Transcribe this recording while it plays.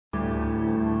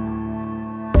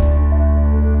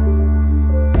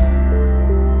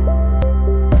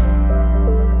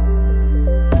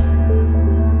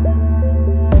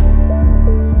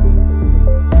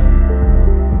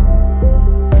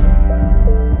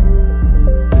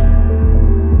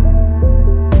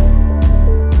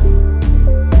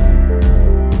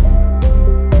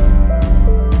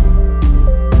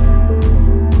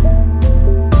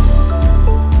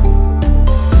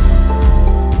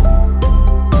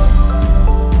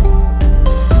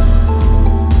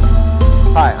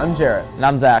Jarrett. And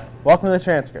I'm Zach. Welcome to the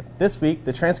Transcript. This week,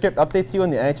 the Transcript updates you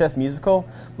on the NHS musical,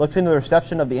 looks into the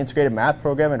reception of the integrated math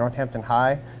program at Northampton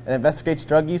High, and investigates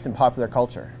drug use in popular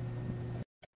culture.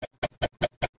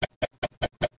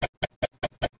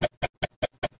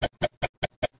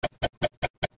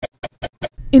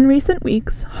 In recent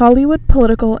weeks, Hollywood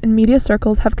political and media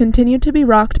circles have continued to be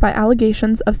rocked by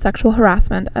allegations of sexual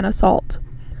harassment and assault.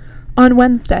 On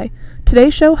Wednesday, Today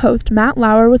Show host Matt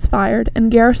Lauer was fired, and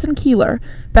Garrison Keillor,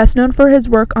 best known for his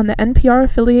work on the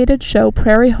NPR-affiliated show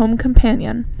Prairie Home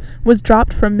Companion, was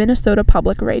dropped from Minnesota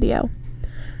Public Radio.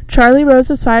 Charlie Rose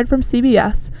was fired from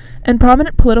CBS, and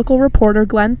prominent political reporter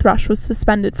Glenn Thrush was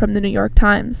suspended from the New York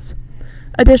Times.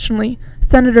 Additionally,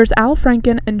 Senators Al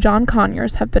Franken and John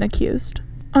Conyers have been accused.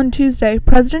 On Tuesday,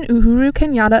 President Uhuru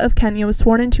Kenyatta of Kenya was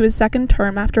sworn into his second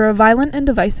term after a violent and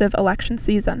divisive election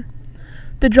season.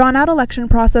 The drawn-out election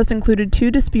process included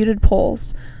two disputed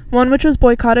polls, one which was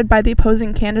boycotted by the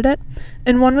opposing candidate,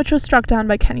 and one which was struck down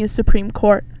by Kenya's Supreme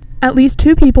Court. At least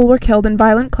 2 people were killed in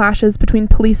violent clashes between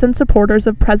police and supporters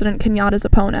of President Kenyatta's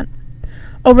opponent.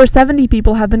 Over 70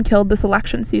 people have been killed this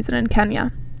election season in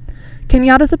Kenya.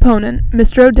 Kenyatta's opponent,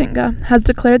 Mr. Odinga, has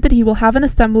declared that he will have an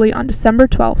assembly on December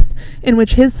 12th, in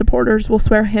which his supporters will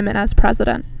swear him in as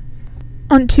president.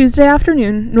 On Tuesday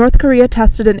afternoon, North Korea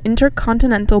tested an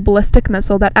intercontinental ballistic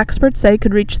missile that experts say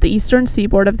could reach the eastern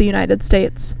seaboard of the United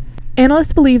States.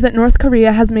 Analysts believe that North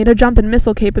Korea has made a jump in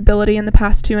missile capability in the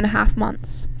past 2.5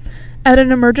 months. At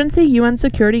an emergency UN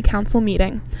Security Council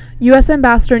meeting, U.S.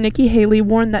 Ambassador Nikki Haley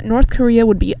warned that North Korea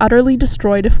would be utterly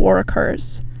destroyed if war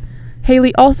occurs.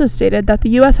 Haley also stated that the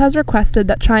U.S. has requested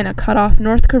that China cut off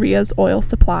North Korea's oil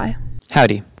supply.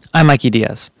 Howdy, I'm Mikey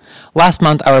Diaz. Last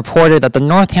month, I reported that the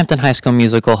Northampton High School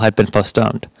musical had been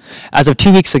postponed. As of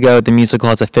 2 weeks ago, the musical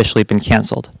has officially been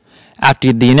canceled.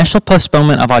 After the initial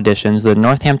postponement of auditions, the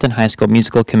Northampton High School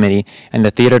Musical Committee and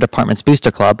the Theater Department's Booster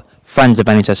Club, Friends of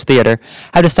NHS Theater,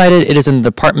 have decided it is in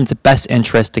the department's best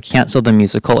interest to cancel the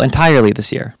musical entirely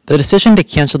this year. The decision to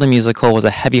cancel the musical was a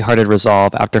heavy-hearted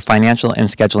resolve after financial and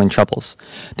scheduling troubles.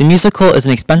 The musical is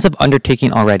an expensive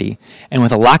undertaking already, and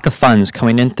with a lack of funds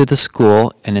coming in through the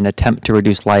school in an attempt to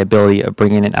reduce liability of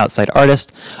bringing in outside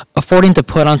artists, affording to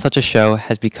put on such a show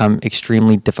has become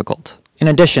extremely difficult. In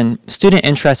addition, student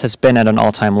interest has been at an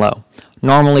all-time low.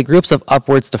 Normally, groups of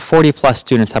upwards to 40-plus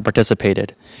students have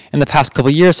participated. In the past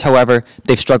couple years, however,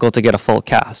 they've struggled to get a full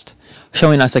cast.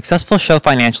 Showing a successful show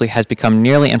financially has become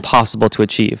nearly impossible to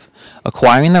achieve.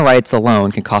 Acquiring the rights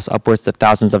alone can cost upwards to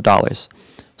thousands of dollars.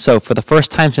 So, for the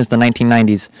first time since the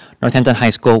 1990s, Northampton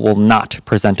High School will not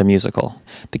present a musical.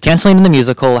 The canceling of the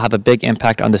musical will have a big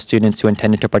impact on the students who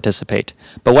intended to participate.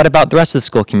 But what about the rest of the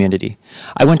school community?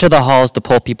 I went to the halls to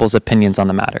poll people's opinions on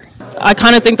the matter. I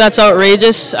kind of think that's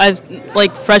outrageous.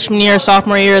 Like freshman year,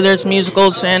 sophomore year, there's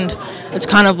musicals, and it's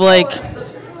kind of like,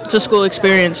 it's a school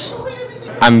experience.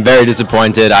 I'm very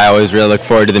disappointed. I always really look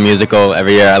forward to the musical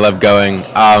every year. I love going.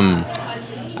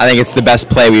 I think it's the best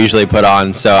play we usually put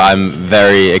on, so I'm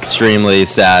extremely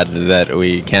sad that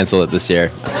we cancel it this year.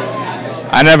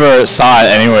 I never saw it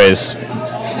anyways,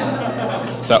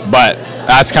 but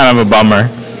that's kind of a bummer.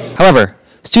 However,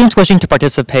 students wishing to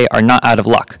participate are not out of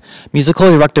luck. Musical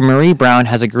director Marie Brown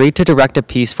has agreed to direct a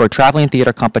piece for a traveling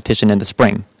theater competition in the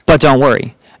spring. But don't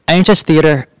worry, NHS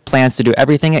Theater plans to do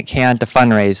everything it can to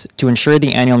fundraise to ensure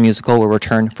the annual musical will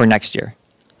return for next year.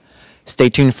 Stay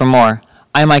tuned for more.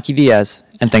 I'm Mikey Diaz,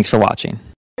 and thanks for watching.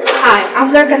 Hi,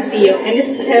 I'm Flor Castillo, and this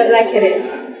is Tell It Like It Is.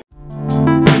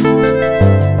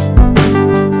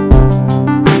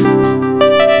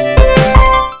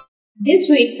 This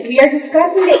week, we are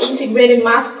discussing the integrated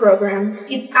math program,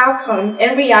 its outcomes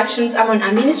and reactions among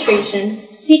administration,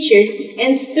 teachers,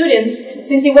 and students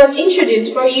since it was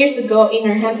introduced 4 years ago in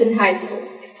Northampton High School.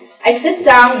 I sat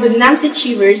down with Nancy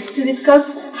Cheevers to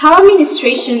discuss how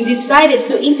administration decided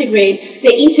to integrate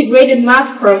the integrated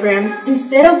math program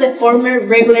instead of the former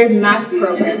regular math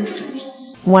programs.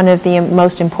 One of the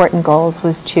most important goals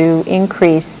was to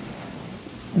increase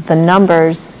the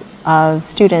numbers of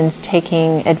students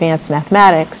taking advanced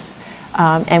mathematics,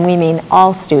 and we mean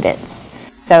all students.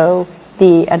 So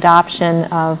the adoption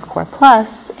of Core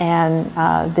Plus and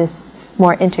this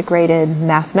more integrated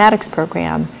mathematics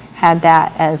program had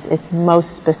that as its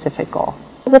most specific goal.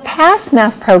 The PASS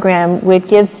math program would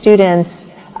give students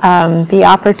the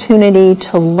opportunity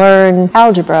to learn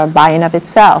algebra by and of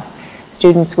itself.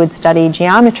 Students would study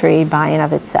geometry by and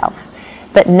of itself,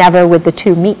 but never would the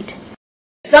two meet.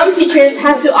 Some teachers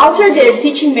had to alter their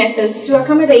teaching methods to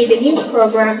accommodate the new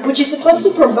program, which is supposed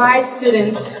to provide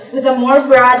students with a more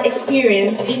broad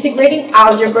experience integrating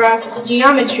algebra,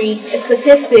 geometry,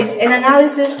 statistics, and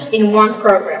analysis in one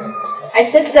program. I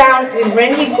sat down with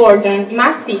Randy Gordon,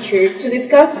 math teacher, to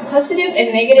discuss positive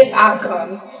and negative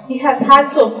outcomes he has had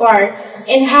so far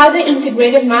and how the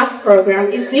integrated math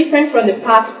program is different from the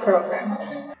past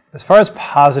program. As far as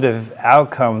positive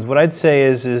outcomes, what I'd say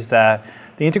is that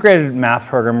the integrated math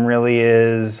program really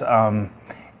is,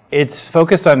 it's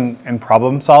focused on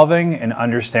problem solving and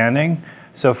understanding.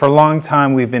 So for a long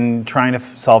time we've been trying to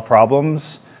solve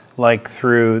problems like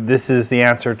through this is the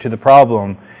answer to the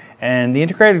problem. And the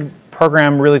integrated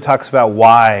program really talks about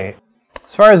why.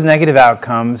 As far as negative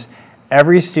outcomes,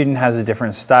 every student has a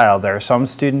different style. There are some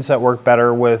students that work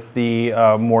better with the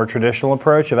more traditional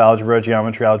approach of algebra,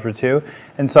 geometry, algebra 2,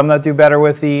 and some that do better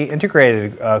with the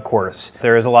integrated course.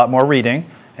 There is a lot more reading,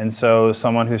 and so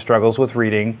someone who struggles with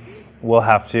reading will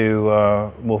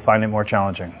find it more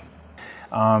challenging.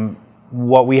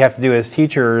 What we have to do as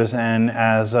teachers and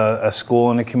as a school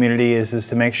and a community is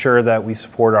to make sure that we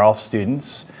support all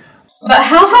students. But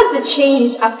how has the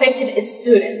change affected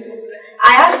students?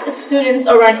 I asked students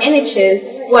around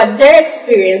NHS what their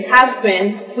experience has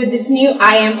been with this new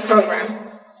IM program.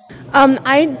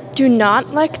 I do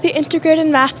not like the integrated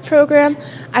math program.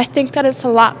 I think that it's a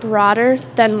lot broader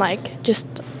than just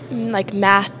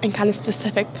math and kind of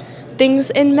specific things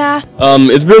in math.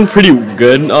 It's been pretty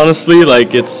good, honestly.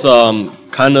 It's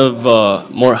kind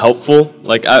of more helpful.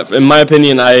 In my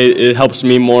opinion, it helps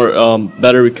me more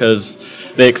better because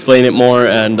they explain it more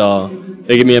and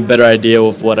they give me a better idea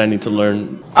of what I need to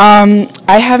learn.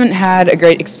 I haven't had a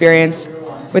great experience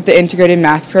with the integrated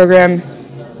math program.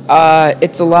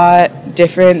 It's a lot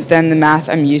different than the math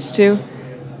I'm used to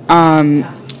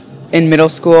in middle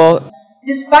school.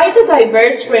 Despite the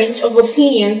diverse range of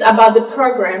opinions about the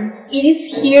program, it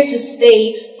is here to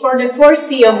stay for the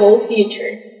foreseeable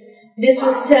future. This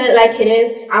was Tell It Like It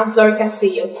Is. I'm Flor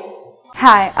Castillo.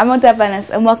 Hi, I'm Odette Venice,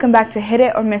 and welcome back to Hit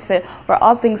It or Miss It, where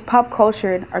all things pop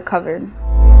culture are covered.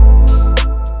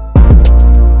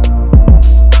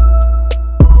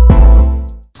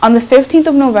 On the 15th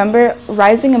of November,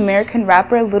 rising American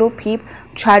rapper Lil Peep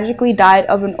tragically died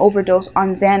of an overdose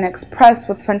on Xanax pressed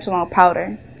with fentanyl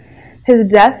powder. His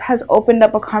death has opened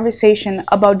up a conversation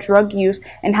about drug use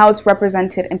and how it's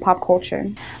represented in pop culture.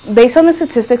 Based on the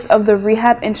statistics of the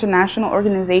Rehab International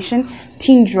organization,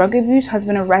 teen drug abuse has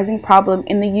been a rising problem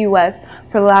in the U.S.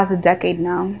 for the last decade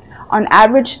now. On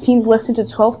average, teens listen to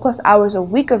 12+ hours a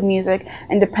week of music,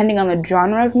 and depending on the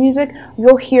genre of music,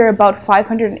 you'll hear about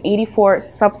 584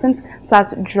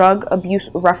 substance/drug abuse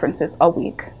references a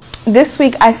week. This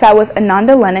week, I sat with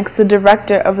Ananda Lennox, the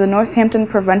director of the Northampton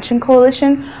Prevention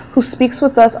Coalition, who speaks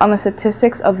with us on the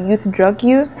statistics of youth drug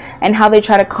use and how they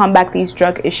try to combat these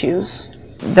drug issues.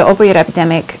 The opioid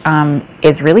epidemic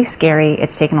is really scary.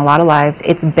 It's taken a lot of lives.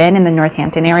 It's been in the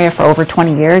Northampton area for over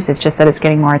 20 years. It's just that it's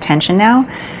getting more attention now.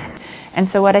 And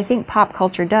so what I think pop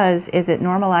culture does is it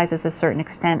normalizes a certain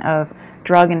extent of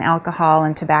drug and alcohol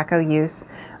and tobacco use.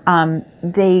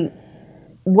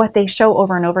 What they show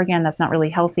over and over again that's not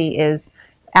really healthy is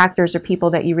actors or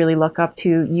people that you really look up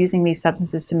to using these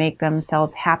substances to make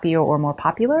themselves happier or more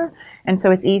popular. And so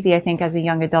it's easy, I think, as a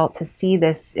young adult to see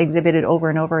this exhibited over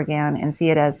and over again and see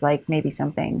it as maybe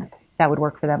something that would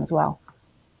work for them as well.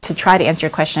 To try to answer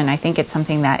your question, I think it's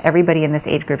something that everybody in this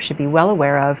age group should be well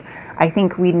aware of. I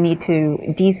think we need to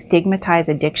destigmatize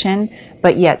addiction,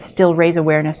 but yet still raise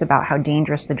awareness about how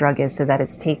dangerous the drug is so that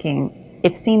it's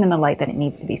seen in the light that it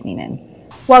needs to be seen in.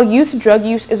 While youth drug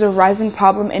use is a rising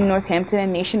problem in Northampton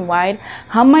and nationwide,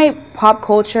 how might pop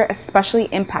culture especially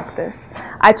impact this?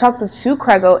 I talked with Sue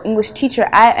Krego, English teacher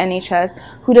at NHS,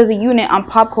 who does a unit on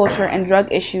pop culture and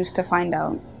drug issues, to find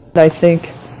out. I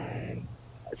think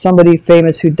somebody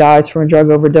famous who dies from a drug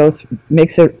overdose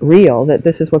makes it real that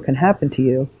this is what can happen to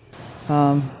you.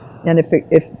 And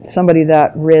if somebody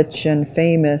that rich and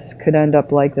famous could end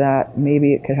up like that,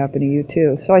 maybe it could happen to you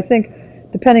too. So I think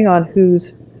depending on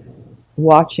who's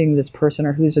watching this person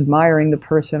or who's admiring the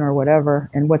person or whatever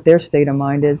and what their state of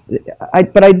mind is,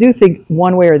 but I do think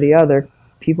one way or the other,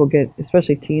 people get,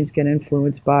 especially teens, get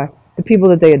influenced by the people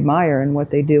that they admire and what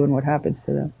they do and what happens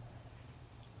to them.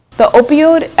 The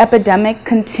opioid epidemic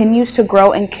continues to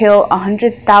grow and kill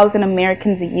 100,000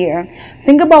 Americans a year.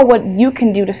 Think about what you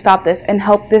can do to stop this and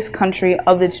help this country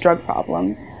of its drug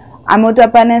problem. I'm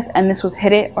Odette Venice, and this was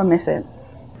Hit It or Miss It.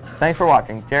 Thanks for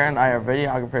watching. Jared and I are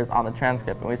videographers on the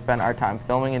Transcript, and we spend our time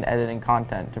filming and editing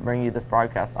content to bring you this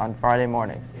broadcast on Friday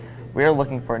mornings. We are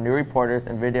looking for new reporters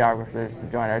and videographers to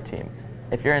join our team.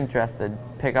 If you're interested,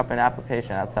 pick up an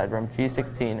application outside room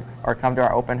G16 or come to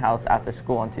our open house after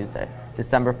school on Tuesday,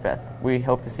 December 5th. We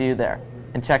hope to see you there.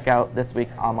 And check out this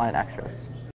week's online extras.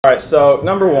 All right, so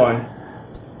number one,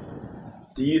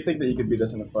 do you think that you could beat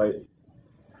us in a fight?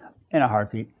 In a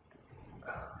heartbeat.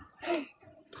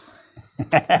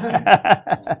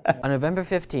 On November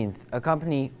 15th, a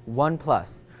company,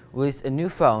 OnePlus, released a new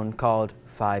phone called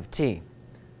 5T.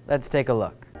 Let's take a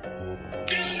look.